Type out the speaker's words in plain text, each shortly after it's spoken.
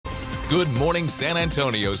Good Morning San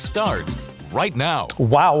Antonio starts right now.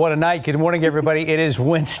 Wow, what a night. Good morning, everybody. It is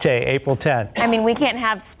Wednesday, April 10th. I mean, we can't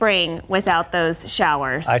have spring without those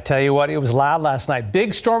showers. I tell you what, it was loud last night.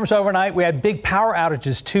 Big storms overnight. We had big power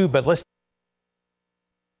outages too, but let's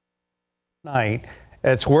night.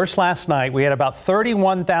 It's worse last night. We had about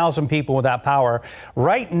 31,000 people without power.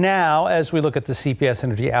 Right now, as we look at the CPS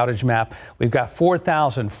Energy outage map, we've got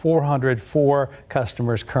 4,404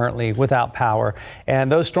 customers currently without power.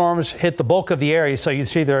 And those storms hit the bulk of the area, so you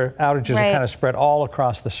see their outages are kind of spread all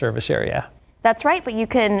across the service area. That's right, but you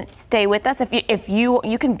can stay with us. If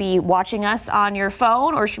you can be watching us on your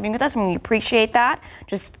phone or streaming with us, and we appreciate that.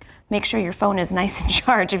 Just make sure your phone is nice and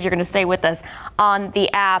charged if you're going to stay with us on the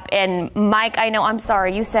app. And Mike, I'm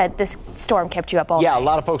sorry, you said this storm kept you up all night. Yeah, a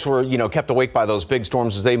lot of folks were, kept awake by those big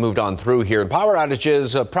storms as they moved on through here. And power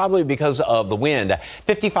outages, probably because of the wind.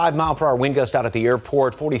 55-mile-per-hour wind gust out at the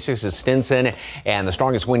airport, 46 is Stinson, and the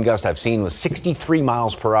strongest wind gust I've seen was 63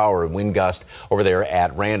 miles per hour wind gust over there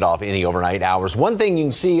at Randolph in the overnight hours. One thing you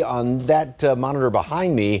can see on that monitor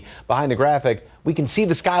behind me, behind the graphic, we can see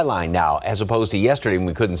the skyline now, as opposed to yesterday when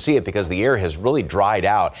we couldn't see it because the air has really dried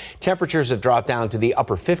out. Temperatures have dropped down to the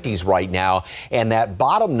upper 50s right now, and that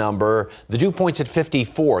bottom number, the dew point's at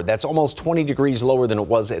 54. That's almost 20 degrees lower than it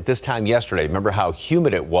was at this time yesterday. Remember how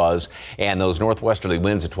humid it was, and those northwesterly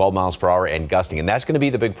winds at 12 miles per hour and gusting. And that's going to be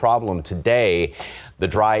the big problem today, the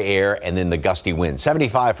dry air and then the gusty wind.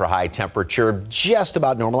 75 for high temperature, just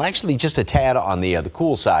about normal. Actually, just a tad on the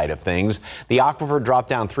cool side of things. The aquifer dropped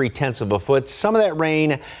down 0.3 of a foot. Some of that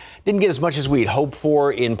rain didn't get as much as we'd hoped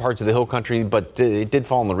for in parts of the hill country, but it did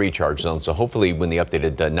fall in the recharge zone. So hopefully when the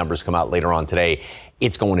updated numbers come out later on today,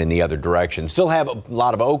 it's going in the other direction. Still have a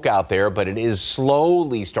lot of oak out there, but it is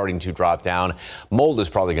slowly starting to drop down. Mold is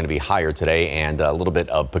probably going to be higher today, and a little bit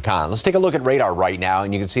of pecan. Let's take a look at radar right now,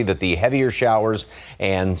 and you can see that the heavier showers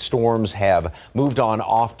and storms have moved on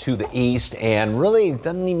off to the east, and really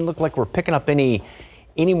doesn't even look like we're picking up any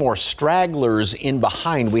more stragglers in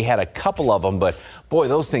behind. We had a couple of them, but boy,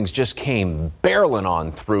 those things just came barreling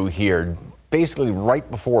on through here basically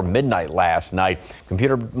right before midnight last night.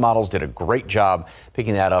 Computer models did a great job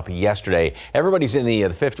picking that up yesterday. Everybody's in the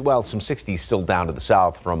 50s, well, some 60s still down to the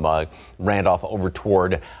south from Randolph over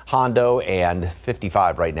toward Hondo, and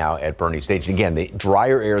 55 right now at Bernie Stage. Again, the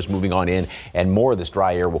drier air is moving on in, and more of this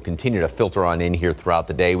dry air will continue to filter on in here throughout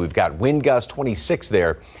the day. We've got wind gust 26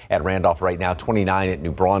 there at Randolph right now, 29 at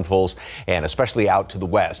New Braunfels, and especially out to the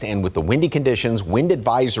west. And with the windy conditions, wind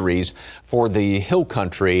advisories for the hill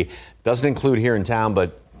country, doesn't include here in town,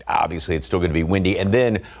 but obviously it's still going to be windy. And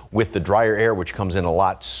then with the drier air, which comes in a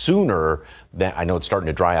lot sooner than, I know it's starting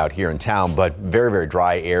to dry out here in town, but very, very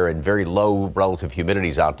dry air and very low relative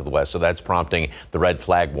humidities out to the west. So that's prompting the red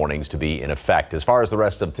flag warnings to be in effect. As far as the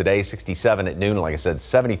rest of today, 67 at noon, and like I said,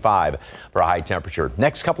 75 for a high temperature.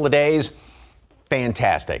 Next couple of days,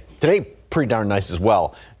 fantastic. Today, pretty darn nice as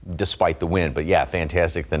well, despite the wind. But yeah,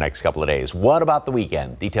 fantastic the next couple of days. What about the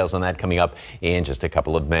weekend? Details on that coming up in just a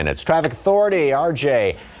couple of minutes. Traffic Authority,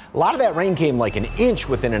 RJ. A lot of that rain came like an inch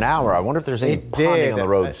within an hour. I wonder if there's any ponding on the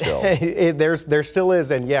road still. There still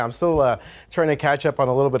is, and yeah, I'm still trying to catch up on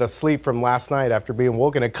a little bit of sleep from last night after being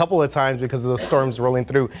woken a couple of times because of those storms rolling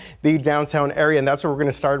through the downtown area, and that's where we're going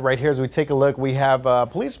to start right here as we take a look. We have a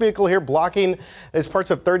police vehicle here blocking as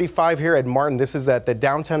parts of 35 here at Martin. This is at the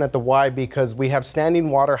downtown at the Y because we have standing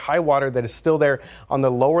water, high water that is still there on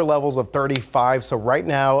the lower levels of 35. So right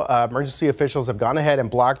now, emergency officials have gone ahead and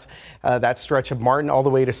blocked that stretch of Martin all the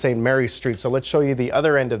way to St. Mary's Street. So let's show you the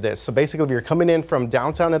other end of this. So basically, if you're coming in from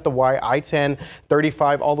downtown at the Y, I-10,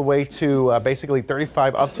 35 all the way to basically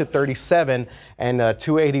 35 up to 37 and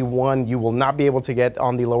 281, you will not be able to get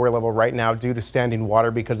on the lower level right now due to standing water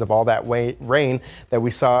because of all that rain that we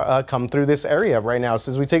saw come through this area right now.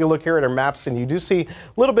 So as we take a look here at our maps, and you do see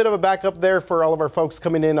a little bit of a backup there for all of our folks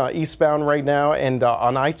coming in eastbound right now and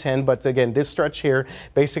on I-10. But again, this stretch here,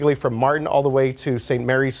 basically from Martin all the way to St.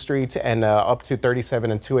 Mary's Street and up to 37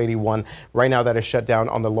 and 281. Right now that is shut down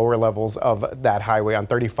on the lower levels of that highway on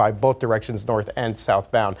 35, both directions, north and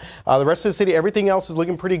southbound. The rest of the city, everything else is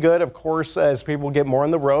looking pretty good. Of course, as people get more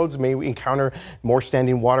on the roads, may encounter more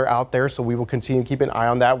standing water out there, so we will continue to keep an eye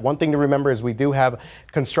on that. One thing to remember is we do have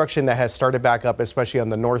construction that has started back up, especially on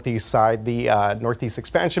the northeast side, the Northeast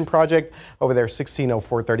Expansion Project over there,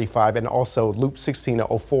 160435, and also Loop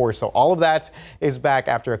 1604. So all of that is back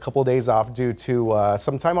after a couple of days off due to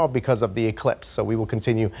some time off because of the eclipse. So we will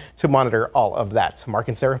continue to monitor all of that. Mark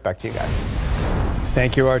and Sarah, back to you guys.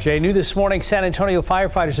 Thank you, RJ. New this morning, San Antonio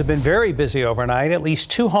firefighters have been very busy overnight. At least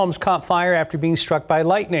 2 homes caught fire after being struck by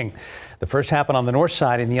lightning. The first happened on the north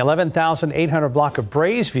side in the 11,800 block of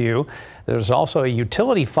Braesview. There was also a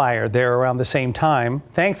utility fire there around the same time.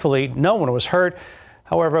 Thankfully, no one was hurt.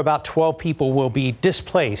 However, about 12 people will be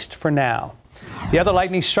displaced for now. The other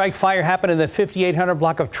lightning strike fire happened in the 5,800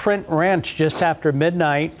 block of Trent Ranch just after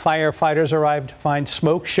midnight. Firefighters arrived to find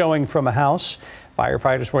smoke showing from a house.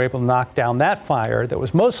 Firefighters were able to knock down that fire that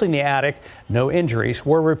was mostly in the attic. No injuries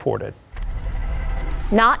were reported.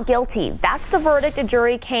 Not guilty. That's the verdict a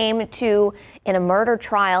jury came to in a murder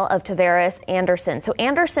trial of Tavares Anderson. So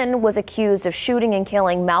Anderson was accused of shooting and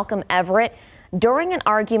killing Malcolm Everett during an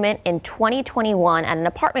argument in 2021 at an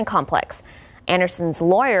apartment complex. Anderson's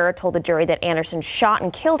lawyer told the jury that Anderson shot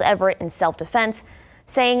and killed Everett in self-defense,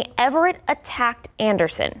 saying Everett attacked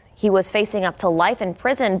Anderson. He was facing up to life in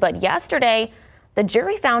prison, but yesterday, the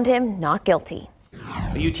jury found him not guilty.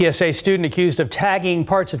 A UTSA student accused of tagging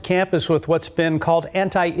parts of campus with what's been called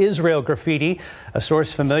anti-Israel graffiti. A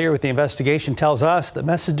source familiar with the investigation tells us the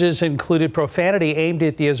messages included profanity aimed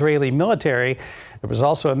at the Israeli military. There was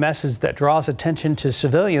also a message that draws attention to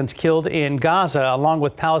civilians killed in Gaza, along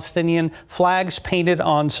with Palestinian flags painted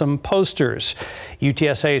on some posters.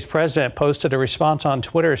 UTSA's president posted a response on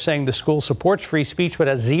Twitter saying the school supports free speech but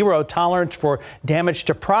has zero tolerance for damage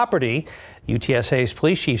to property. UTSA's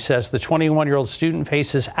police chief says the 21-year-old student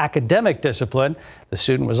faces academic discipline. The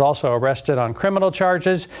student was also arrested on criminal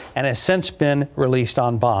charges and has since been released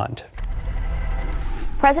on bond.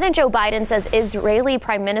 President Joe Biden says Israeli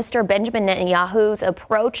Prime Minister Benjamin Netanyahu's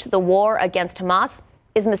approach to the war against Hamas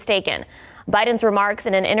is mistaken. Biden's remarks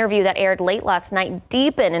in an interview that aired late last night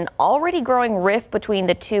deepen an already growing rift between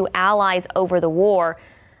the two allies over the war.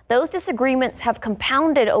 Those disagreements have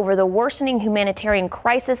compounded over the worsening humanitarian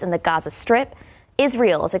crisis in the Gaza Strip.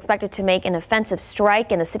 Israel is expected to make an offensive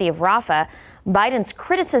strike in the city of Rafah. Biden's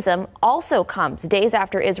criticism also comes days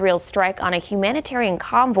after Israel's strike on a humanitarian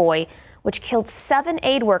convoy, which killed 7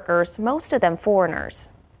 aid workers, most of them foreigners.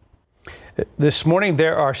 This morning,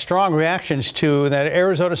 there are strong reactions to that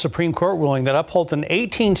Arizona Supreme Court ruling that upholds an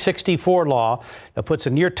 1864 law that puts a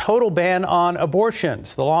near total ban on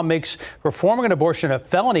abortions. The law makes performing an abortion a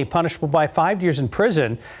felony punishable by 5 years in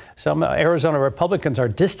prison. Some Arizona Republicans are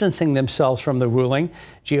distancing themselves from the ruling.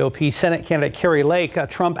 GOP Senate candidate Carrie Lake, a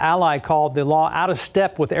Trump ally, called the law out of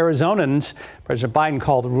step with Arizonans. President Biden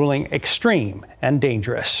called the ruling extreme and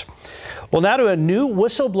dangerous. Well, now to a new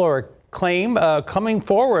whistleblower claim coming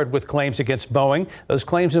forward with claims against Boeing. Those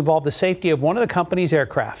claims involve the safety of one of the company's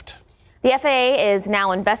aircraft. The FAA is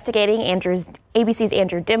now investigating. ABC's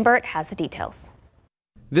Andrew Dimbert has the details.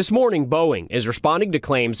 This morning, Boeing is responding to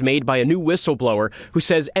claims made by a new whistleblower who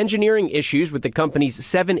says engineering issues with the company's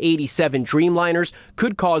 787 Dreamliners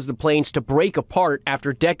could cause the planes to break apart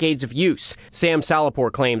after decades of use. Sam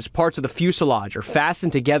Salapore claims parts of the fuselage are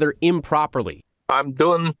fastened together improperly. I'm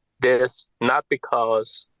doing this not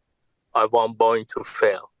because I want Boeing to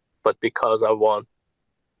fail, but because I want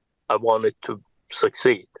it to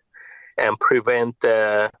succeed and prevent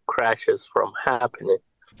crashes from happening.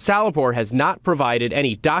 Salapore has not provided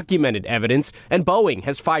any documented evidence, and Boeing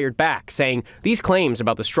has fired back, saying these claims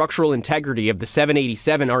about the structural integrity of the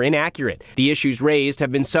 787 are inaccurate. The issues raised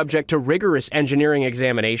have been subject to rigorous engineering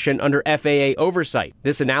examination under FAA oversight.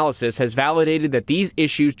 This analysis has validated that these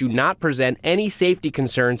issues do not present any safety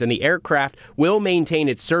concerns, and the aircraft will maintain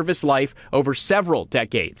its service life over several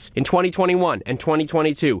decades. In 2021 and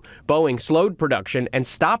 2022, Boeing slowed production and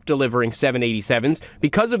stopped delivering 787s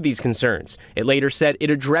because of these concerns. It later said it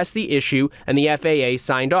addressed the issue, and the FAA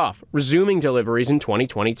signed off, resuming deliveries in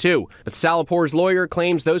 2022. But Salapore's lawyer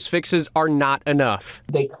claims those fixes are not enough.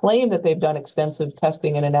 They claim that they've done extensive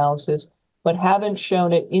testing and analysis, but haven't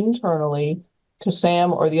shown it internally to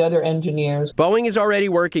Sam or the other engineers. Boeing is already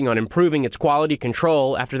working on improving its quality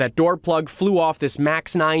control after that door plug flew off this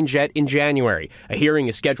MAX 9 jet in January. A hearing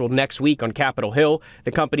is scheduled next week on Capitol Hill.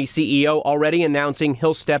 The company's CEO already announcing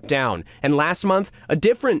he'll step down. And last month, a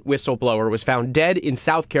different whistleblower was found dead in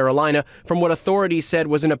South Carolina from what authorities said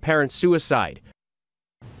was an apparent suicide.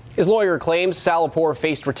 His lawyer claims Salapore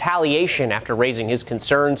faced retaliation after raising his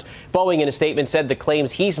concerns. Boeing, in a statement, said the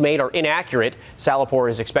claims he's made are inaccurate. Salapore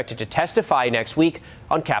is expected to testify next week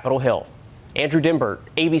on Capitol Hill. Andrew Dimbert,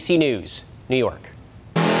 ABC News, New York.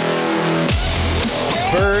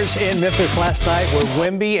 Spurs in Memphis last night where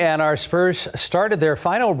Wemby and our Spurs started their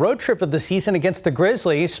final road trip of the season against the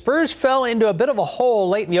Grizzlies. Spurs fell into a bit of a hole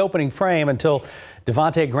late in the opening frame until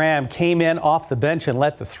Devontae Graham came in off the bench and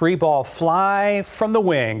let the 3-ball fly from the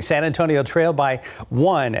wing. San Antonio trailed by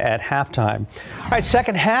 1 at halftime. All right,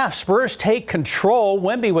 second half, Spurs take control.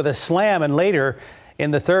 Wemby with a slam, and later In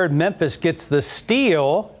the third, Memphis gets the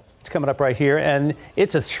steal. It's coming up right here, and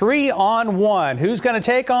it's a 3-on-1. Who's going to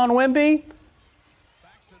take on Wemby?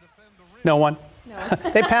 No one.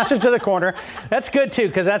 They pass it to the corner. That's good, too,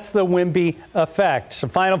 because that's the Wemby effect. So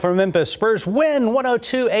final for Memphis. Spurs win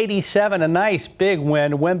 102-87. A nice big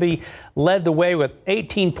win. Wemby led the way with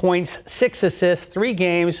 18 points, 6 assists, 3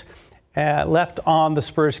 games left on the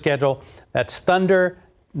Spurs schedule. That's Thunder,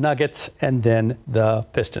 Nuggets, and then the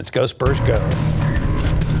Pistons. Go Spurs, go.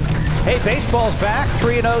 Hey, baseball's back.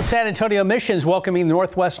 3-0 San Antonio Missions welcoming the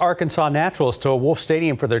Northwest Arkansas Naturals to Wolf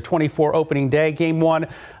Stadium for their 24 opening day. Game 1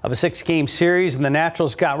 of a 6-game series, and the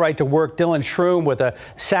Naturals got right to work. Dylan Schroom with a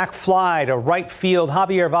sac fly to right field.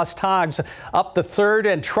 Javier Vastags up the third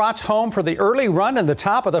and trots home for the early run in the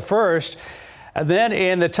top of the first. And then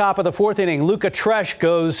in the top of the fourth inning, Luca Tresh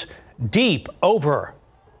goes deep over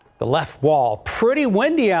the left wall. Pretty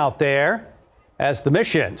windy out there as the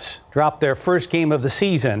Missions drop their first game of the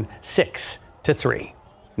season 6-3. And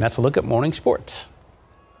that's a look at morning sports.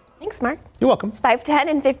 Thanks, Mark. You're welcome. It's 5:10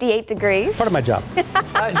 and 58 degrees. Part of my job.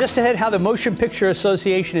 Just ahead, how the Motion Picture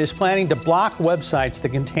Association is planning to block websites that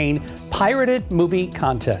contain pirated movie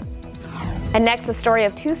content. And next, a story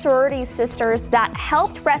of 2 sorority sisters that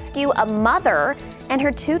helped rescue a mother and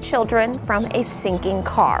her 2 children from a sinking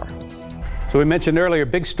car. So we mentioned earlier,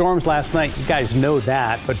 big storms last night. You guys know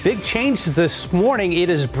that. But big changes this morning. It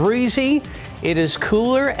is breezy, it is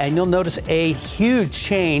cooler, and you'll notice a huge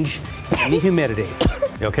change in the humidity.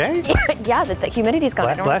 You okay? Yeah, the humidity's gone.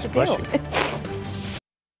 I don't know what to do.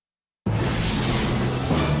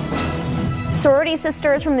 Sorority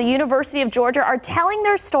sisters from the University of Georgia are telling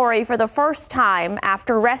their story for the first time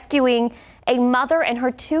after rescuing a mother and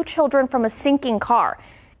her 2 children from a sinking car.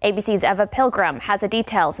 ABC's Eva Pilgrim has the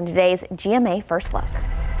details in today's GMA First Look.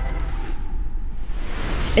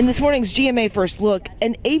 In this morning's GMA First Look,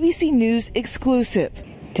 an ABC News exclusive.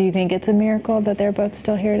 Do you think it's a miracle that they're both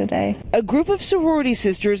still here today? A group of sorority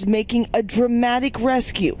sisters making a dramatic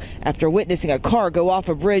rescue after witnessing a car go off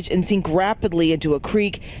a bridge and sink rapidly into a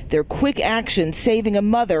creek. Their quick action saving a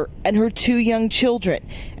mother and her 2 young children.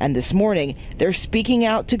 And this morning, they're speaking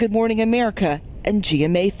out to Good Morning America and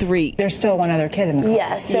GMA 3. There's still one other kid in the car.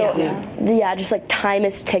 Yeah, so yeah, just like time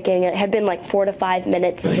is ticking. It had been like 4 to 5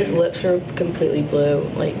 minutes. His lips were completely blue,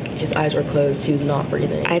 like his eyes were closed, he was not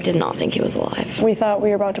breathing. I did not think he was alive. We thought we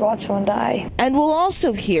were about to watch someone die. And we'll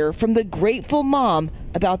also hear from the grateful mom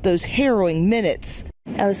about those harrowing minutes.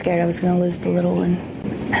 I was scared I was going to lose the little one.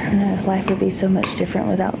 I don't know, life would be so much different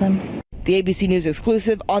without them. The ABC News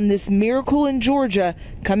exclusive on this miracle in Georgia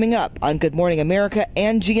coming up on Good Morning America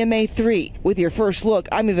and GMA 3. With your first look,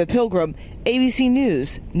 I'm Eva Pilgrim, ABC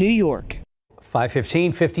News, New York.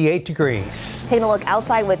 5:15, 58 degrees. Taking a look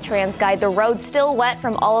outside with TransGuide. The road's still wet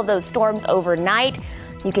from all of those storms overnight.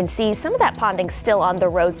 You can see some of that ponding still on the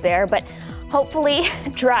roads there, but hopefully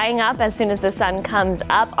drying up as soon as the sun comes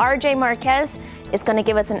up. RJ Marquez is going to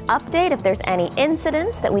give us an update if there's any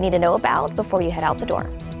incidents that we need to know about before you head out the door.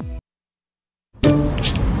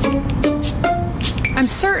 I'm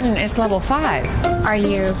certain it's level 5. Are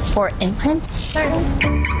you for imprint certain?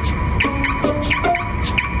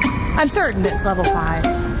 I'm certain it's level 5.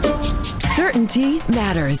 Certainty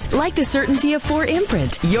matters, like the certainty of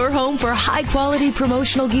 4imprint. Your home for high-quality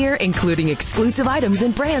promotional gear, including exclusive items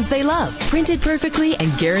and brands they love. Printed perfectly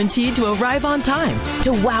and guaranteed to arrive on time.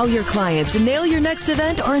 To wow your clients, nail your next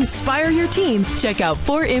event, or inspire your team, check out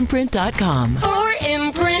 4imprint.com.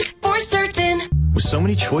 4imprint, for certain. With so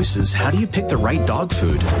many choices, how do you pick the right dog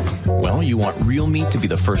food? Well, you want real meat to be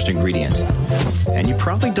the first ingredient. And you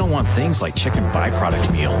probably don't want things like chicken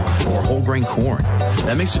byproduct meal or whole grain corn.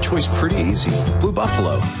 That makes the choice pretty easy. Blue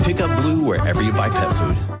Buffalo. Pick up Blue wherever you buy pet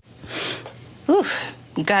food. Oof,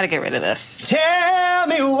 gotta get rid of this. Tell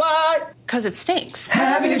me why. Because it stinks.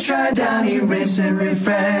 Have you tried Downy Rinse and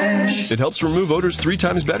Refresh? It helps remove odors 3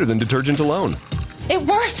 times better than detergent alone. It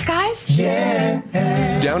worked, guys. Yeah.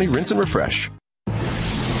 Downy Rinse and Refresh.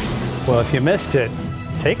 Well, if you missed it,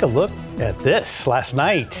 take a look at this last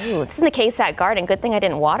night. Ooh, it's in the KSAT garden. Good thing I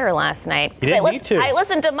didn't water last night. You didn't need to. I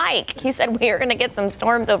listened to Mike. He said we were going to get some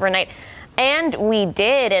storms overnight. And we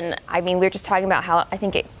did. And I mean, we were just talking about how I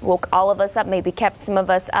think it woke all of us up, maybe kept some of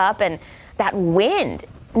us up. And that wind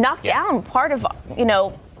knocked down part of,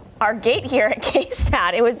 our gate here at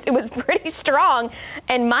KSAT. It was pretty strong.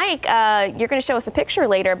 And Mike, you're going to show us a picture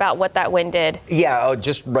later about what that wind did. Yeah,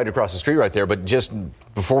 just right across the street right there. But just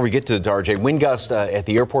before we get to RJ, wind gust at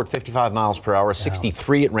the airport, 55 miles per hour,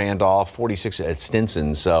 63 at Randolph, 46 at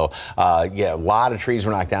Stinson. So, a lot of trees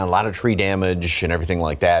were knocked down, a lot of tree damage and everything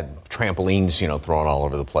like that. Trampolines, thrown all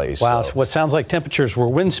over the place. Wow, so what sounds like temperatures were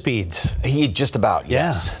wind speeds. Just about,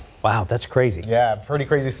 yes. Wow, that's crazy. Yeah, pretty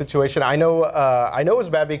crazy situation. I know it was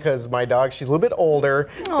bad because my dog, she's a little bit older,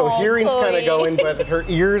 so hearing's kind of going, but her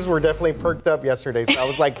ears were definitely perked up yesterday. So I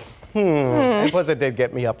was like, And plus, it did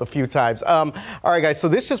get me up a few times. All right, guys, so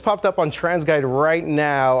this just popped up on TransGuide right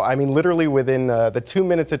now. I mean, literally within the 2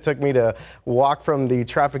 minutes it took me to walk from the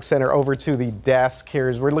traffic center over to the desk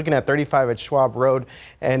here. We're looking at 35 at Schwab Road,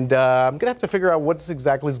 and I'm going to have to figure out what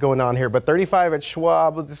exactly is going on here. But 35 at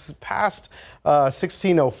Schwab, this is past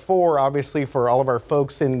 1604, obviously, for all of our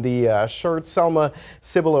folks in the Short, Selma,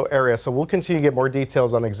 Cibolo area. So we'll continue to get more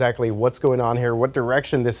details on exactly what's going on here, what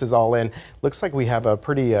direction this is all in. Looks like we have a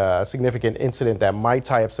pretty significant incident that might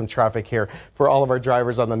tie up some traffic here for all of our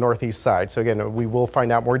drivers on the northeast side. So again, we will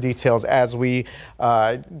find out more details as we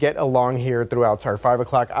get along here throughout our 5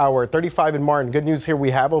 o'clock hour. 35 in Martin. Good news here.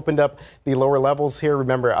 We have opened up the lower levels here.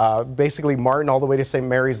 Remember, basically Martin all the way to St.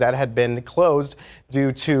 Mary's, that had been closed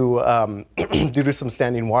due to due to some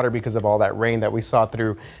standing water because of all that rain that we saw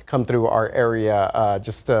come through our area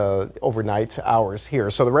just overnight hours here.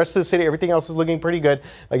 So the rest of the city, everything else is looking pretty good.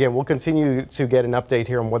 Again, we'll continue to get an update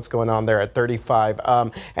here on what's going on there at 35.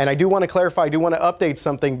 And I do want to clarify, I do want to update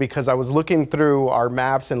something because I was looking through our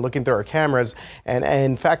maps and looking through our cameras, and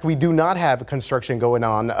in fact, we do not have construction going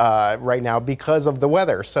on right now because of the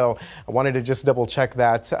weather. So I wanted to just double check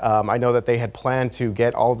that. I know that they had planned to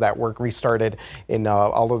get all of that work restarted in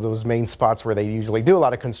all of those main spots where they usually do a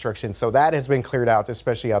lot of construction. So that has been cleared out,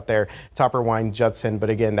 especially out there, Topperwine, Judson. But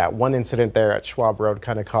again, that one incident there at Schwab Road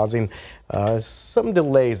kind of causing some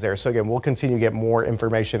delays there. So again, we'll continue to get more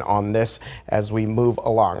information on this as we move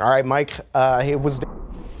along. All right, Mike, it was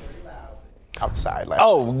outside last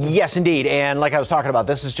night. Yes, indeed. And like I was talking about,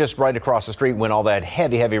 this is just right across the street when all that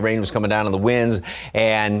heavy rain was coming down in the winds.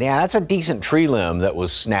 And yeah, that's a decent tree limb that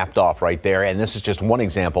was snapped off right there. And this is just one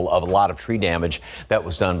example of a lot of tree damage that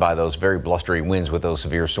was done by those very blustery winds with those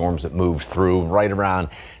severe storms that moved through right around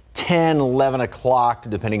 10, 11 o'clock,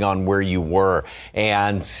 depending on where you were.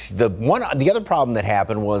 And the other problem that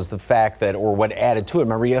happened was the fact that, or what added to it,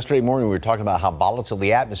 remember yesterday morning we were talking about how volatile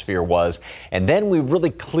the atmosphere was, and then we really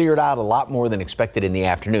cleared out a lot more than expected in the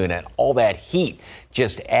afternoon, and all that heat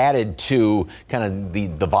just added to kind of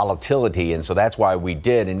the volatility, and so that's why we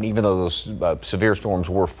did. And even though those severe storms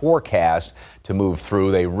were forecast to move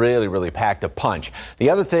through, they really packed a punch. The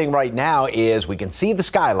other thing right now is we can see the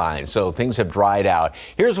skyline, so things have dried out.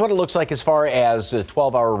 Here's what it looks like as far as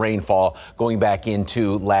 12-hour rainfall going back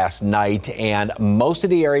into last night, and most of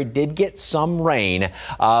the area did get some rain,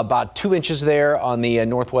 about 2 inches there on the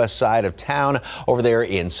northwest side of town, over there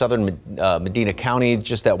in southern Medina County,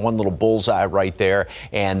 just that one little bullseye right there.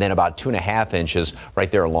 And then about 2.5 inches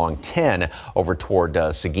right there along 10 over toward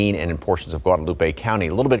Seguin and in portions of Guadalupe County.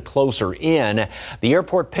 A little bit closer in, the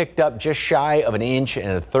airport picked up just shy of 1.3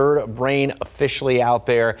 inches of rain officially out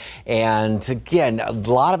there. And again, a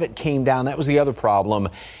lot of it came down. That was the other problem.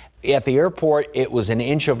 At the airport, it was 1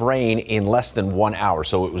 inch of rain in less than 1 hour.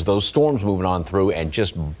 So it was those storms moving on through and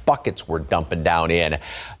just buckets were dumping down in.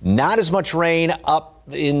 Not as much rain up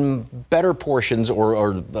in better portions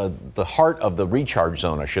or the heart of the recharge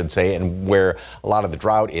zone, I should say, and where a lot of the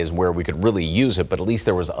drought is, where we could really use it, but at least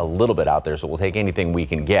there was a little bit out there, so we'll take anything we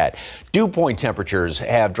can get. Dew point temperatures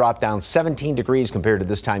have dropped down 17 degrees compared to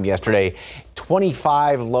this time yesterday,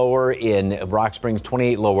 25 lower in Rock Springs,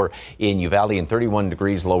 28 lower in Uvalde, and 31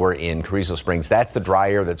 degrees lower in Carrizo Springs. That's the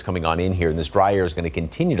dry air that's coming on in here, and this dry air is going to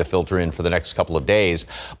continue to filter in for the next couple of days.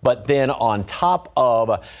 But then on top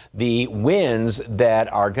of the winds that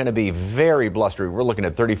are going to be very blustery, we're looking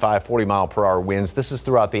at 35, 40 mile per hour winds. This is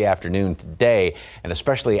throughout the afternoon today, and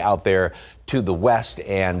especially out there to the west,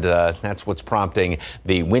 and that's what's prompting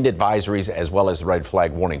the wind advisories as well as the red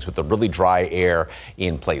flag warnings with the really dry air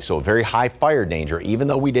in place. So very high fire danger, even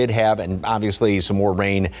though we did have, and obviously some more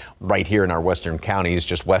rain right here in our western counties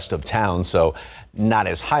just west of town, so not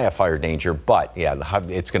as high a fire danger, but yeah,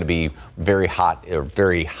 it's going to be very hot or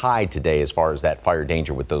very high today as far as that fire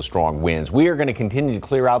danger with those strong winds. We are going to continue to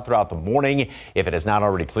clear out throughout the morning if it has not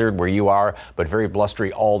already cleared where you are, but very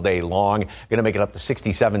blustery all day long. Going to make it up to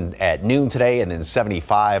 67 at noon today, and then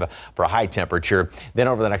 75 for a high temperature. Then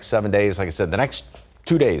over the next 7 days, like I said, the next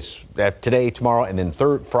 2 days, today, tomorrow, and then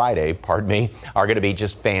Friday, are going to be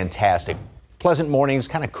just fantastic. Pleasant mornings,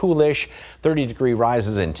 kind of coolish, 30-degree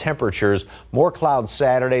rises in temperatures. More clouds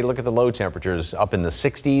Saturday. Look at the low temperatures up in the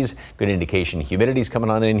 60s. Good indication humidity's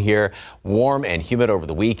coming on in here. Warm and humid over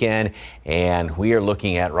the weekend. And we are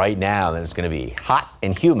looking at right now that it's going to be hot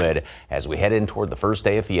and humid as we head in toward the first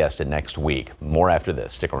day of Fiesta next week. More after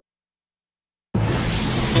this. Stick around.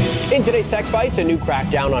 In today's Tech Bites, a new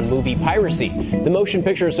crackdown on movie piracy. The Motion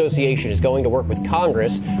Picture Association is going to work with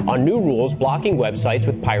Congress on new rules blocking websites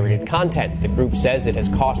with pirated content. The group says it has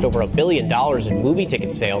cost over $1 billion in movie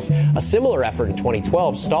ticket sales. A similar effort in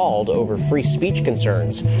 2012 stalled over free speech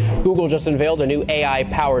concerns. Google just unveiled a new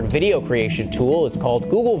AI-powered video creation tool. It's called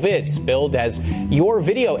Google Vids, billed as your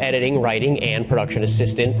video editing, writing, and production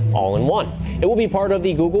assistant all in one. It will be part of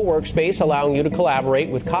the Google Workspace, allowing you to collaborate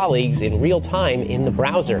with colleagues in real time in the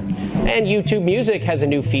browser. And YouTube Music has a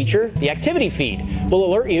new feature. The activity feed will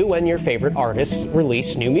alert you when your favorite artists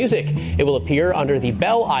release new music. It will appear under the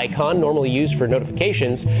bell icon normally used for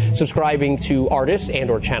notifications. Subscribing to artists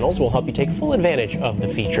and/or channels will help you take full advantage of the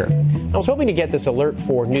feature. I was hoping to get this alert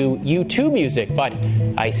for new YouTube Music, but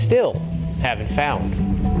I still haven't found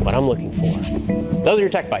what I'm looking for. Those are your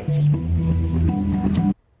Tech Bites.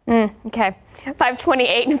 Okay.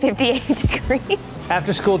 528 and 58 degrees.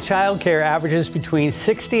 After school childcare averages between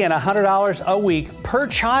 $60 and $100 a week per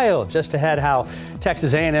child. Just ahead how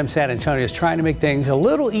Texas A&M San Antonio is trying to make things a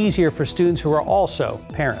little easier for students who are also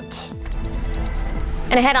parents.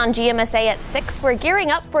 And ahead on GMSA at 6, we're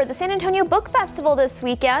gearing up for the San Antonio Book Festival this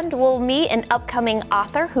weekend. We'll meet an upcoming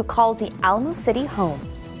author who calls the Alamo City home.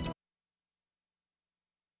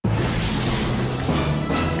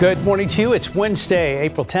 Good morning to you. It's Wednesday,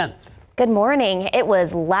 April 10th. Good morning. It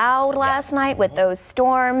was loud last night with those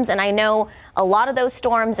storms, and I know a lot of those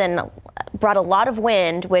storms brought a lot of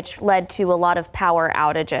wind, which led to a lot of power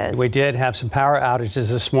outages. We did have some power outages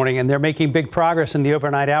this morning, and they're making big progress in the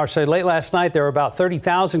overnight hours. So late last night, there were about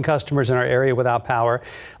 30,000 customers in our area without power.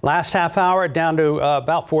 Last half hour, down to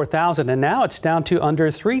about 4,000, and now it's down to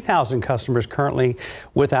under 3,000 customers currently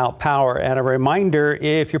without power. And a reminder,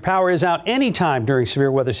 if your power is out anytime during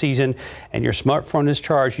severe weather season and your smartphone is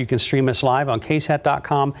charged, you can stream us live on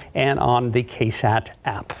KSAT.com and on the KSAT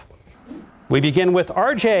app. We begin with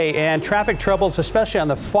RJ and traffic troubles, especially on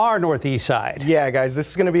the far northeast side. Yeah, guys, this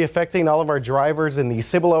is going to be affecting all of our drivers in the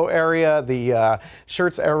Cibolo area, the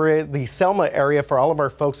Schertz area, the Selma area for all of our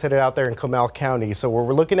folks headed out there in Comal County. So what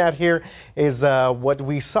we're looking at here is what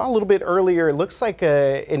we saw a little bit earlier. It looks like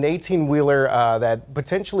an 18-wheeler that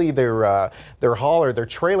potentially their haul or their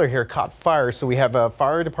trailer here caught fire. So we have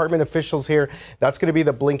fire department officials here. That's going to be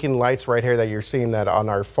the blinking lights right here that you're seeing that on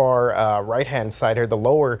our far right-hand side here, the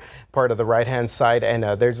lower part of the right-hand side, and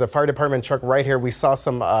there's a fire department truck right here. We saw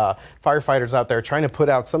some firefighters out there trying to put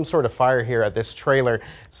out some sort of fire here at this trailer.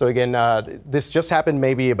 So again, this just happened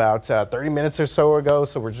maybe about 30 minutes or so ago,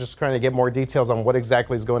 so we're just trying to get more details on what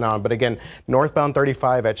exactly is going on. But again, northbound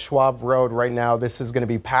 35 at Schwab Road right now, this is going to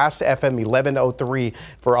be past FM 1103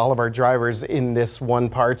 for all of our drivers in this one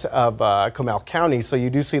part of Comal County. So you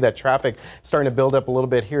do see that traffic starting to build up a little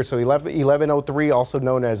bit here. So 1103, also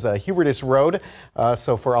known as Hubertus Road,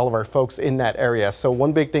 so for all of our folks in that area. So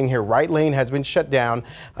one big thing here, right lane has been shut down.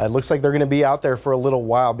 It looks like they're going to be out there for a little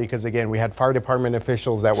while because again, we had fire department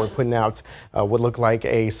officials that were putting out what looked like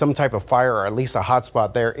some type of fire or at least a hot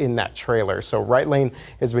spot there in that trailer. So right lane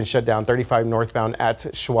has been shut down, 35 northbound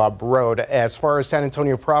at Schwab Road. As far as San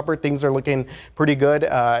Antonio proper, things are looking pretty good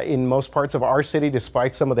in most parts of our city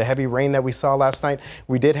despite some of the heavy rain that we saw last night.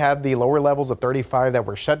 We did have the lower levels of 35 that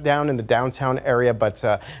were shut down in the downtown area, but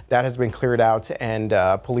that has been cleared out and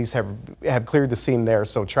police have cleared the scene there,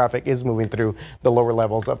 so traffic is moving through the lower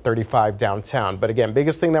levels of 35 downtown. But again,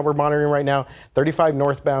 biggest thing that we're monitoring right now, 35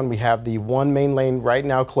 northbound, we have the one main lane right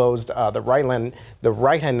now closed, the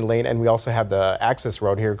right-hand lane, and we also have the access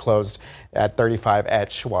road here closed at 35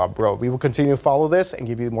 at Schwab Road. We will continue to follow this and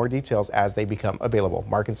give you more details as they become available.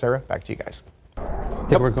 Mark and Sarah, back to you guys. I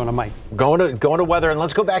think we're going to Mike. Going to weather, and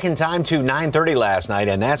let's go back in time to 9:30 last night,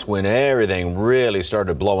 and that's when everything really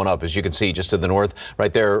started blowing up. As you can see, just to the north,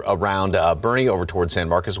 right there around Bernie, over towards San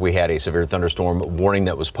Marcos, we had a severe thunderstorm warning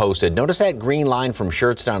that was posted. Notice that green line from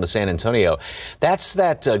Schertz down to San Antonio. That's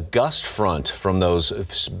that gust front from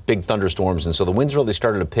those big thunderstorms, and so the winds really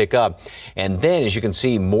started to pick up. And then, as you can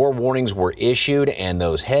see, more warnings were issued, and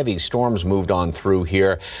those heavy storms moved on through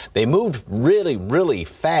here. They moved really, really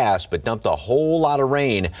fast, but dumped a whole lot of rain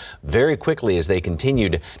very quickly as they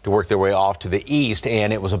continued to work their way off to the east,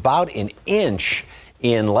 and it was about an inch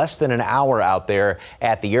in less than an hour out there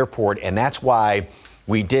at the airport, and that's why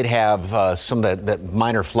we did have some of that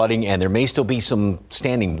minor flooding, and there may still be some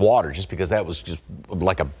standing water just because that was just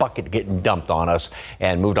like a bucket getting dumped on us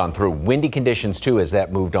and moved on through. Windy conditions, too, as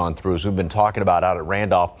that moved on through. As we've been talking about out at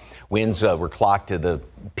Randolph, winds were clocked to the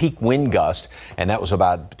peak wind gust, and that was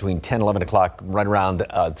about between 10, 11 o'clock, right around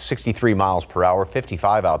 63 miles per hour,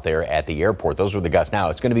 55 out there at the airport. Those were the gusts. Now,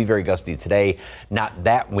 it's going to be very gusty today, not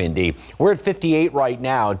that windy. We're at 58 right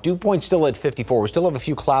now. Dew point still at 54. We still have a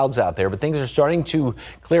few clouds out there, but things are starting to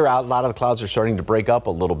clear out. A lot of the clouds are starting to break up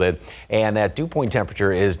a little bit, and that dew point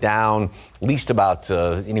temperature is down at least about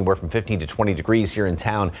anywhere from 15 to 20 degrees here in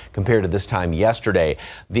town compared to this time yesterday.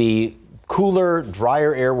 The cooler,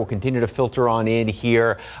 drier air will continue to filter on in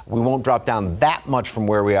here. We won't drop down that much from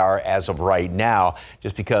where we are as of right now,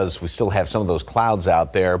 just because we still have some of those clouds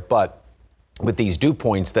out there. But with these dew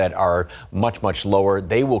points that are much, much lower,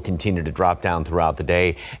 they will continue to drop down throughout the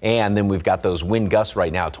day. And then we've got those wind gusts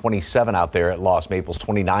right now, 27 out there at Lost Maples,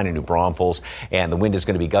 29 in New Braunfels, and the wind is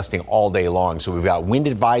going to be gusting all day long. So we've got wind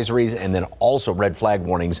advisories and then also red flag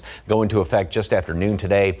warnings go into effect just after noon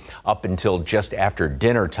today up until just after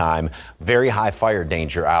dinner time. Very high fire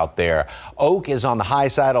danger out there. Oak is on the high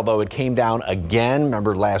side, although it came down again.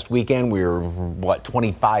 Remember last weekend we were,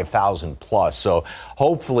 25,000 plus. So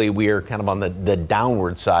hopefully we are kind of on the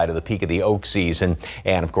downward side of the peak of the oak season.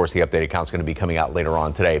 And of course, the updated count is going to be coming out later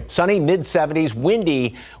on today. Sunny, mid-70s,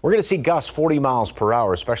 windy. We're going to see gusts 40 miles per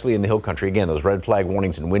hour, especially in the hill country. Again, those red flag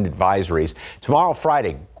warnings and wind advisories. Tomorrow,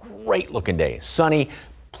 Friday, great looking day. Sunny,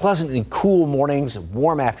 pleasantly cool mornings,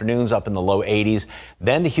 warm afternoons up in the low 80s.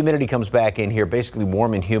 Then the humidity comes back in here, basically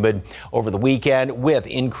warm and humid over the weekend with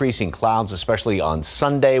increasing clouds, especially on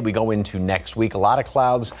Sunday. We go into next week. A lot of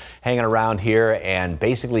clouds hanging around here and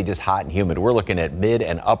basically just hot and humid. We're looking at mid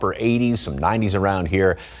and upper 80s, some 90s around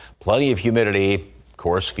here. Plenty of humidity. Of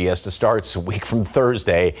course, Fiesta starts a week from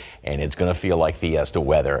Thursday, and it's going to feel like Fiesta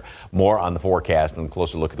weather. More on the forecast and a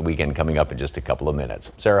closer look at the weekend coming up in just a couple of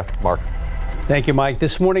minutes. Sarah, Mark. Thank you, Mike.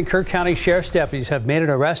 This morning, Kirk County Sheriff's deputies have made an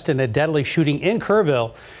arrest in a deadly shooting in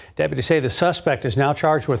Kerrville. Deputies say the suspect is now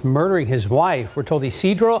charged with murdering his wife. We're told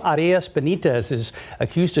Isidro Arias Benitez is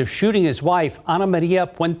accused of shooting his wife, Ana Maria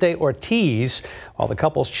Puente Ortiz, while the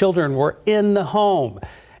couple's children were in the home.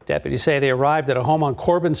 Deputies say they arrived at a home on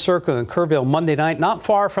Corbin Circle in Kerrville Monday night, not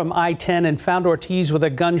far from I-10, and found Ortiz with a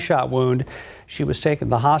gunshot wound. She was taken to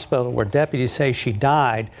the hospital where deputies say she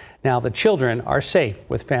died. Now the children are safe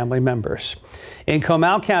with family members. In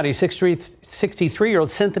Comal County, 63-year-old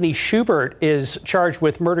Cynthia Schubert is charged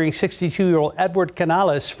with murdering 62-year-old Edward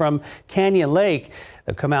Canales from Canyon Lake.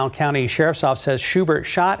 The Comal County Sheriff's Office says Schubert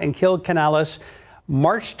shot and killed Canales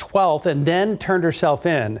March 12th and then turned herself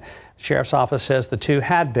in. The Sheriff's Office says the two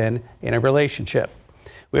had been in a relationship.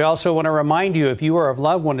 We also want to remind you, if you or a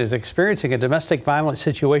loved one is experiencing a domestic violence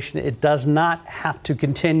situation, it does not have to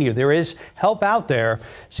continue. There is help out there.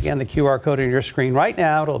 Scan the QR code on your screen right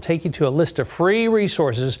now. It'll take you to a list of free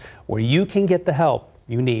resources where you can get the help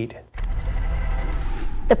you need.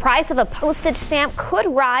 The price of a postage stamp could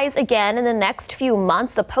rise again in the next few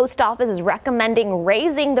months. The post office is recommending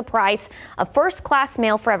raising the price of first-class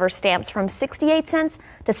mail forever stamps from 68 cents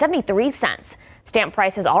to 73 cents. Stamp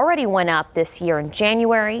prices already went up this year in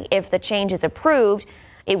January. If the change is approved,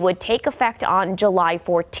 it would take effect on July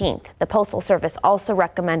 14th. The Postal Service also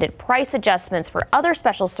recommended price adjustments for other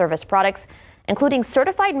special service products, including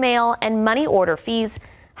certified mail and money order fees.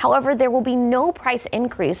 However, there will be no price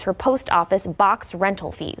increase for post office box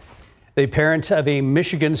rental fees. The parents of a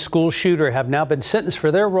Michigan school shooter have now been sentenced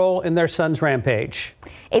for their role in their son's rampage.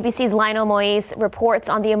 ABC's Lionel Moise reports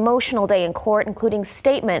on the emotional day in court, including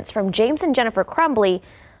statements from James and Jennifer Crumbly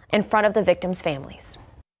in front of the victims' families.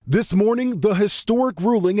 This morning, the historic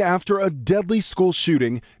ruling after a deadly school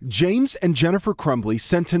shooting. James and Jennifer Crumbly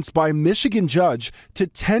sentenced by a Michigan judge to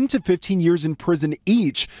 10 to 15 years in prison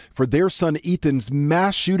each for their son Ethan's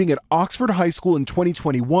mass shooting at Oxford High School in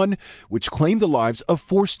 2021, which claimed the lives of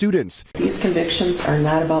 4 students. These convictions are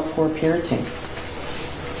not about poor parenting.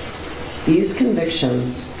 These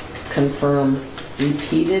convictions confirm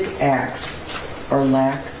repeated acts or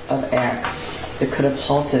lack of acts that could have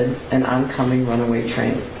halted an oncoming runaway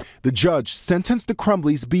train. The judge sentenced the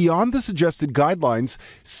Crumbleys beyond the suggested guidelines,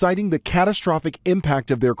 citing the catastrophic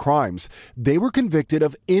impact of their crimes. They were convicted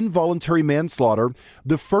of involuntary manslaughter,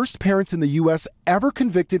 the first parents in the U.S. ever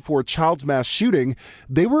convicted for a child's mass shooting.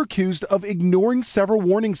 They were accused of ignoring several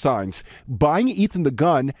warning signs, buying Ethan the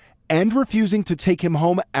gun, and refusing to take him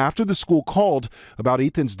home after the school called about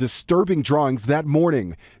Ethan's disturbing drawings that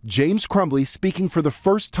morning. James Crumbly speaking for the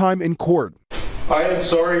first time in court. I am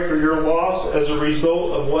sorry for your loss as a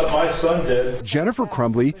result of what my son did. Jennifer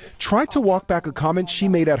Crumbly tried to walk back a comment she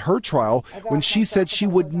made at her trial when she said she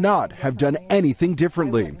would not have done anything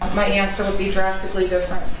differently. My answer would be drastically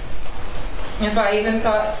different. If I even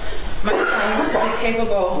thought my son would be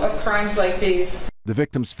capable of crimes like these. The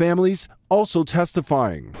victims' families also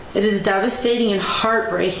testifying. It is devastating and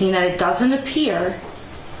heartbreaking that it doesn't appear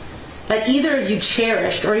that either of you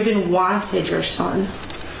cherished or even wanted your son.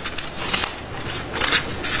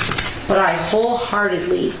 But I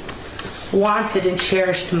wholeheartedly wanted and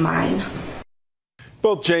cherished mine.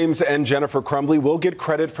 Both James and Jennifer Crumbley will get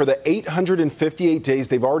credit for the 858 days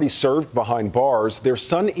they've already served behind bars. Their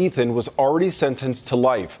son Ethan was already sentenced to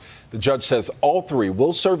life. The judge says all three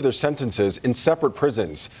will serve their sentences in separate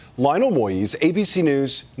prisons. Lionel Moyes, ABC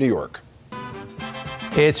News, New York.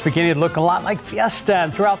 It's beginning to look a lot like Fiesta,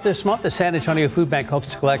 and throughout this month, the San Antonio Food Bank hopes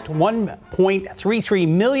to collect 1.33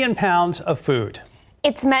 million pounds of food.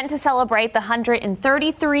 It's meant to celebrate the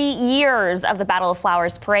 133 years of the Battle of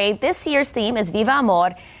Flowers Parade. This year's theme is Viva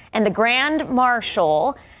Amor, and the Grand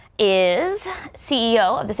Marshal is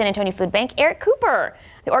CEO of the San Antonio Food Bank, Eric Cooper.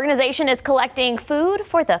 The organization is collecting food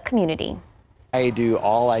for the community. I do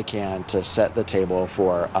all I can to set the table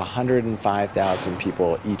for 105,000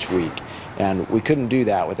 people each week. And we couldn't do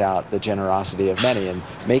that without the generosity of many. And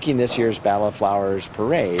making this year's Battle of Flowers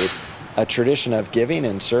Parade a tradition of giving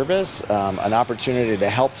and service, an opportunity to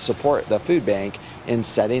help support the food bank in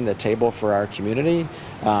setting the table for our community.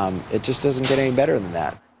 It just doesn't get any better than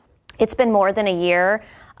that. It's been more than a year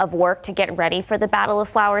of work to get ready for the Battle of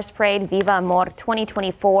Flowers Parade, Viva Amor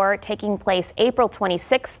 2024, taking place April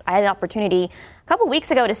 26th. I had the opportunity a couple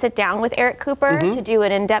weeks ago to sit down with Eric Cooper to do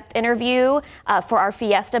an in-depth interview for our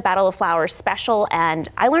Fiesta Battle of Flowers special, and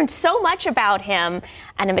I learned so much about him,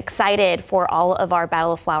 and I'm excited for all of our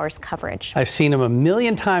Battle of Flowers coverage. I've seen him a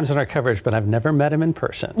million times in our coverage, but I've never met him in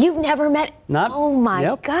person. You've never met? Not. Oh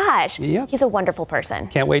my gosh. Yep. He's a wonderful person.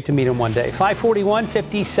 Can't wait to meet him one day. 541,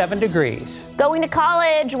 57 degrees. Going to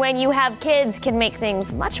college when you have kids can make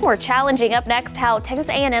things much more challenging. Up next, how Texas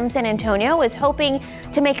A&M San Antonio is hoping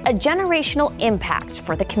to make a generational impact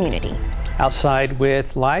for the community. Outside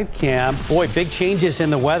with live cam. Boy, big changes in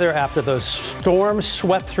the weather after those storms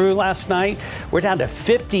swept through last night. We're down to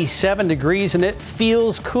 57 degrees and it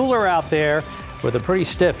feels cooler out there with a pretty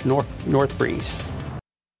stiff north breeze.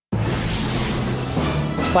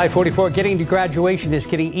 544, getting to graduation is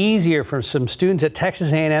getting easier for some students at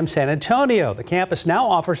Texas A&M San Antonio. The campus now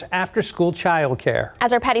offers after-school childcare.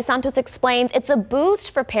 As our Patty Santos explains, it's a boost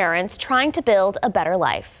for parents trying to build a better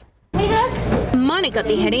life. Monica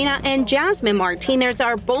Tijerina and Jasmine Martinez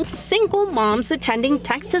are both single moms attending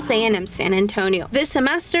Texas A&M San Antonio. This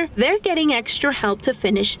semester, they're getting extra help to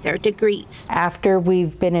finish their degrees. After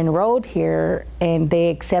we've been enrolled here and they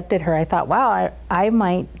accepted her, I thought, wow, I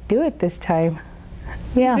might do it this time.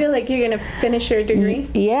 Yeah. You feel like you're going to finish your degree?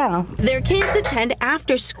 Yeah. Their kids attend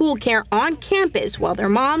after-school care on campus while their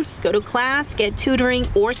moms go to class, get tutoring,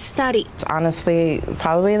 or study. It's honestly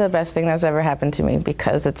probably the best thing that's ever happened to me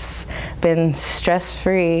because it's been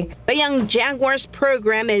stress-free. The Young Jaguars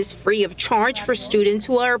program is free of charge for students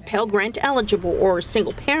who are Pell Grant eligible or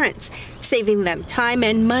single parents, saving them time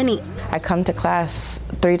and money. I come to class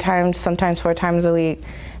 3 times, sometimes 4 times a week,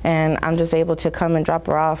 and I'm just able to come and drop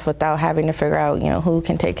her off without having to figure out, who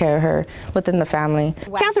can take care of her within the family.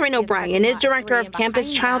 Catherine O'Brien is director of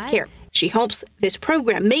campus childcare. She hopes this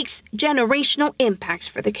program makes generational impacts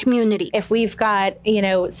for the community. If we've got,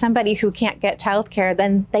 somebody who can't get childcare,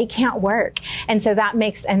 then they can't work. And so that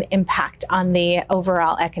makes an impact on the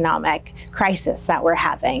overall economic crisis that we're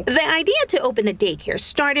having. The idea to open the daycare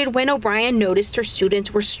started when O'Brien noticed her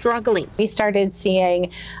students were struggling. We started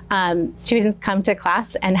seeing students come to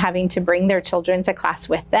class and having to bring their children to class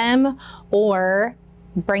with them, or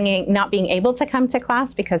not being able to come to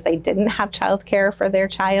class because they didn't have childcare for their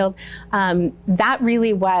child. That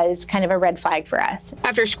really was kind of a red flag for us.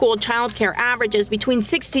 After school childcare averages between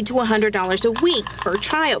 $60 to $100 a week per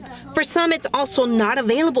child. For some, it's also not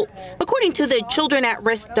available. According to the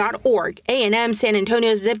childrenatrisk.org, A&M San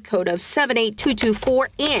Antonio's zip code of 78224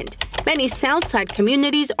 and many Southside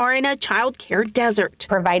communities are in a childcare desert.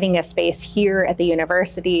 Providing a space here at the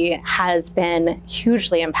university has been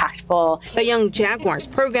hugely impactful. The Young Jaguars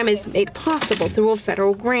program is made possible through a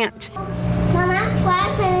federal grant. Mama,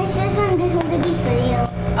 class finishes and this will be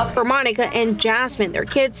for you. For Monica and Jasmine, their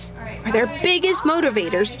kids are their biggest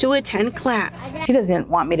motivators to attend class. She doesn't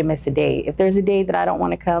want me to miss a day. If there's a day that I don't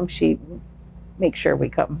want to come, she makes sure we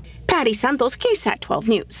come. Patty Santos, KSAT 12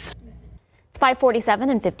 News. It's 547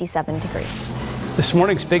 and 57 degrees. This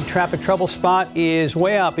morning's big traffic trouble spot is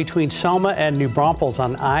way out between Selma and New Braunfels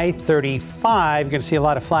on I-35. You're going to see a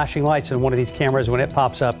lot of flashing lights in one of these cameras when it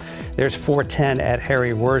pops up. There's 410 at Harry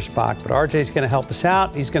Wurzbach. But RJ's going to help us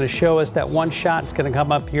out. He's going to show us that one shot. It's going to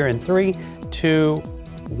come up here in 3, 2,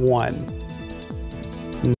 1.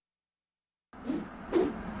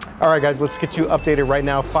 All right, guys, let's get you updated right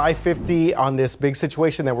now. 5:50 on this big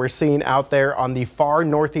situation that we're seeing out there on the far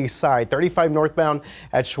northeast side, 35 northbound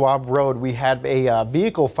at Schwab Road. We had a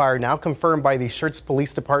vehicle fire now confirmed by the Schertz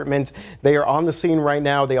Police Department. They are on the scene right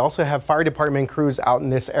now. They also have fire department crews out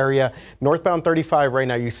in this area. Northbound 35 right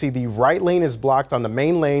now, you see the right lane is blocked on the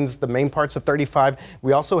main lanes, the main parts of 35.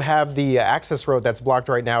 We also have the access road that's blocked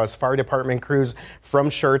right now as fire department crews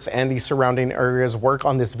from Schertz and the surrounding areas work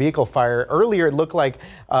on this vehicle fire. Earlier, it looked like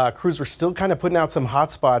crews were still kind of putting out some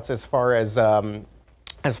hot spots as far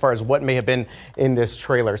as what may have been in this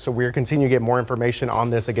trailer. So we're continuing to get more information on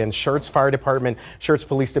this. Again, Schertz Fire Department, Schertz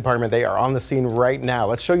Police Department, they are on the scene right now.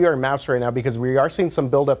 Let's show you our maps right now because we are seeing some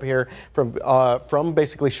buildup here from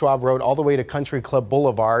basically Schwab Road all the way to Country Club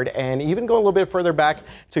Boulevard and even going a little bit further back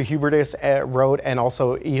to Hubertus Road and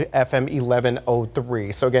also FM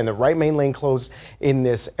 1103. So again, the right main lane closed in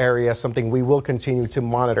this area, something we will continue to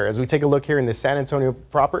monitor. As we take a look here in the San Antonio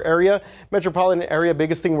proper area, metropolitan area,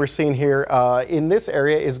 biggest thing we're seeing here in this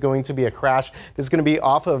area is going to be a crash. This is going to be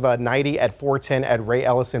off of 90 at 410 at Ray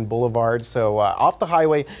Ellison Boulevard. So off the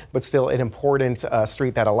highway, but still an important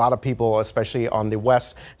street that a lot of people, especially on the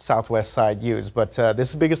west, southwest side, use. But this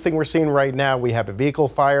is the biggest thing we're seeing right now. We have a vehicle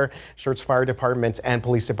fire, Schertz Fire Department and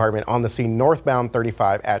Police Department on the scene northbound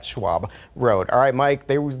 35 at Schwab Road. All right, Mike,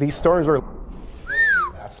 these storms were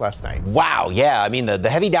last night. Wow, yeah, I mean the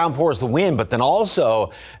heavy downpours, the wind, but then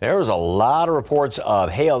also there was a lot of reports of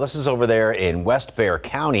hail. This is over there in West Bexar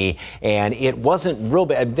County, and it wasn't real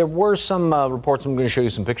bad. There were some reports, I'm going to show you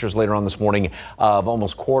some pictures later on this morning, of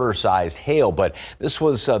almost quarter-sized hail, but this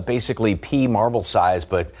was basically pea marble size,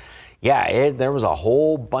 but yeah, there was a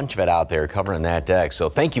whole bunch of it out there covering that deck. So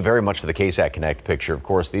thank you very much for the KSAT Connect picture. Of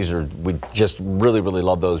course, we just really, really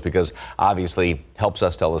love those because obviously helps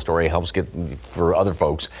us tell the story, helps get for other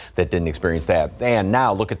folks that didn't experience that. And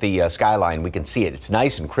now look at the skyline. We can see it. It's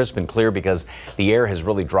nice and crisp and clear because the air has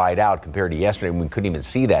really dried out compared to yesterday when we couldn't even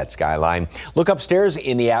see that skyline. Look upstairs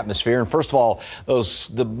in the atmosphere. And first of all,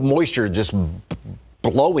 the moisture just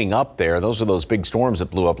blowing up there. Those are those big storms that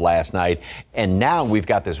blew up last night. And now we've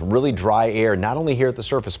got this really dry air, not only here at the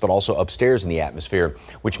surface, but also upstairs in the atmosphere,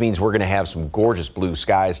 which means we're going to have some gorgeous blue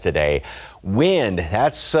skies today. Wind,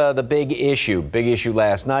 that's the big issue. Big issue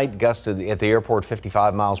last night. Gusts at the airport,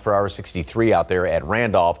 55 miles per hour, 63 out there at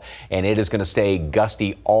Randolph. And it is going to stay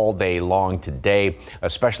gusty all day long today,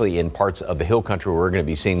 especially in parts of the hill country where we're going to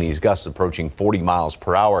be seeing these gusts approaching 40 miles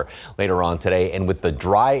per hour later on today. And with the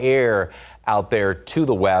dry air out there to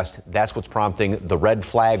the west, that's what's prompting the red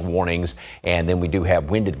flag warnings. And then we do have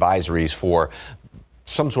wind advisories for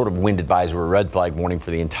some sort of wind advisory, red flag warning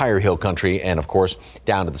for the entire hill country, and of course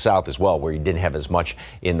down to the south as well, where you didn't have as much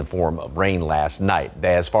in the form of rain last night.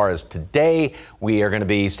 As far as today, we are going to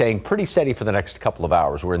be staying pretty steady for the next couple of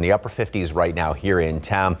hours. We're in the upper 50s right now here in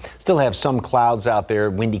town. Still have some clouds out there.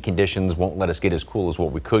 Windy conditions won't let us get as cool as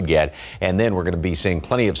what we could get. And then we're going to be seeing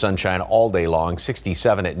plenty of sunshine all day long.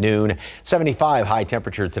 67 at noon, 75 high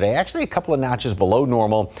temperature today. Actually a couple of notches below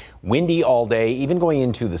normal. Windy all day, even going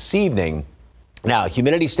into this evening. Now,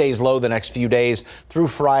 humidity stays low the next few days through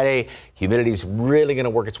Friday. Humidity's really going to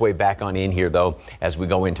work its way back on in here, though, as we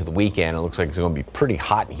go into the weekend. It looks like it's going to be pretty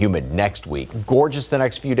hot and humid next week. Gorgeous the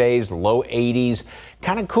next few days, low 80s,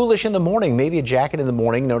 kind of coolish in the morning, maybe a jacket in the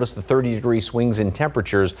morning. Notice the 30-degree swings in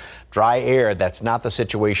temperatures. Dry air, that's not the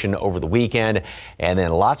situation over the weekend. And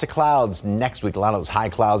then lots of clouds next week, a lot of those high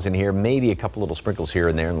clouds in here, maybe a couple little sprinkles here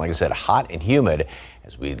and there. And like I said, hot and humid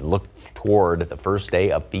as we look toward the first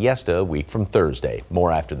day of Fiesta, a week from Thursday.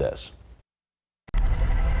 More after this.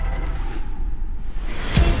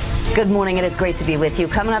 Good morning. It is great to be with you.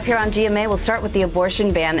 Coming up here on GMA, we'll start with the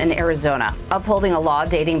abortion ban in Arizona, upholding a law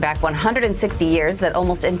dating back 160 years that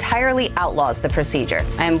almost entirely outlaws the procedure,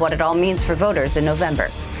 and what it all means for voters in November.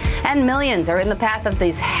 And millions are in the path of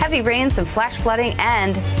these heavy rains and flash flooding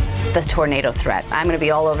and the tornado threat. I'm going to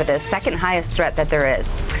be all over this, second highest threat that there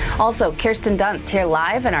is. Also, Kirsten Dunst here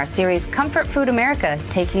live in our series Comfort Food America,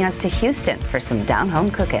 taking us to Houston for some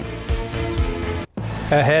down-home cooking.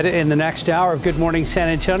 Ahead in the next hour of Good Morning San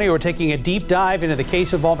Antonio, we're taking a deep dive into the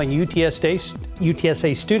case involving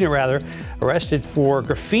UTSA student arrested for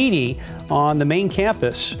graffiti on the main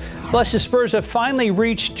campus. Plus, the Spurs have finally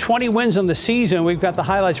reached 20 wins on the season. We've got the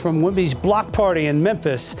highlights from Wemby's block party in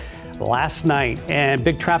Memphis last night, and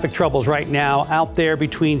big traffic troubles right now out there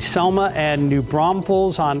between Selma and New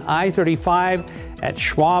Braunfels on I-35 at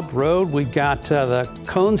Schwab Road. We've got the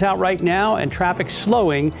cones out right now and traffic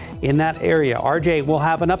slowing in that area. RJ will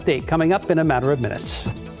have an update coming up in a matter of minutes.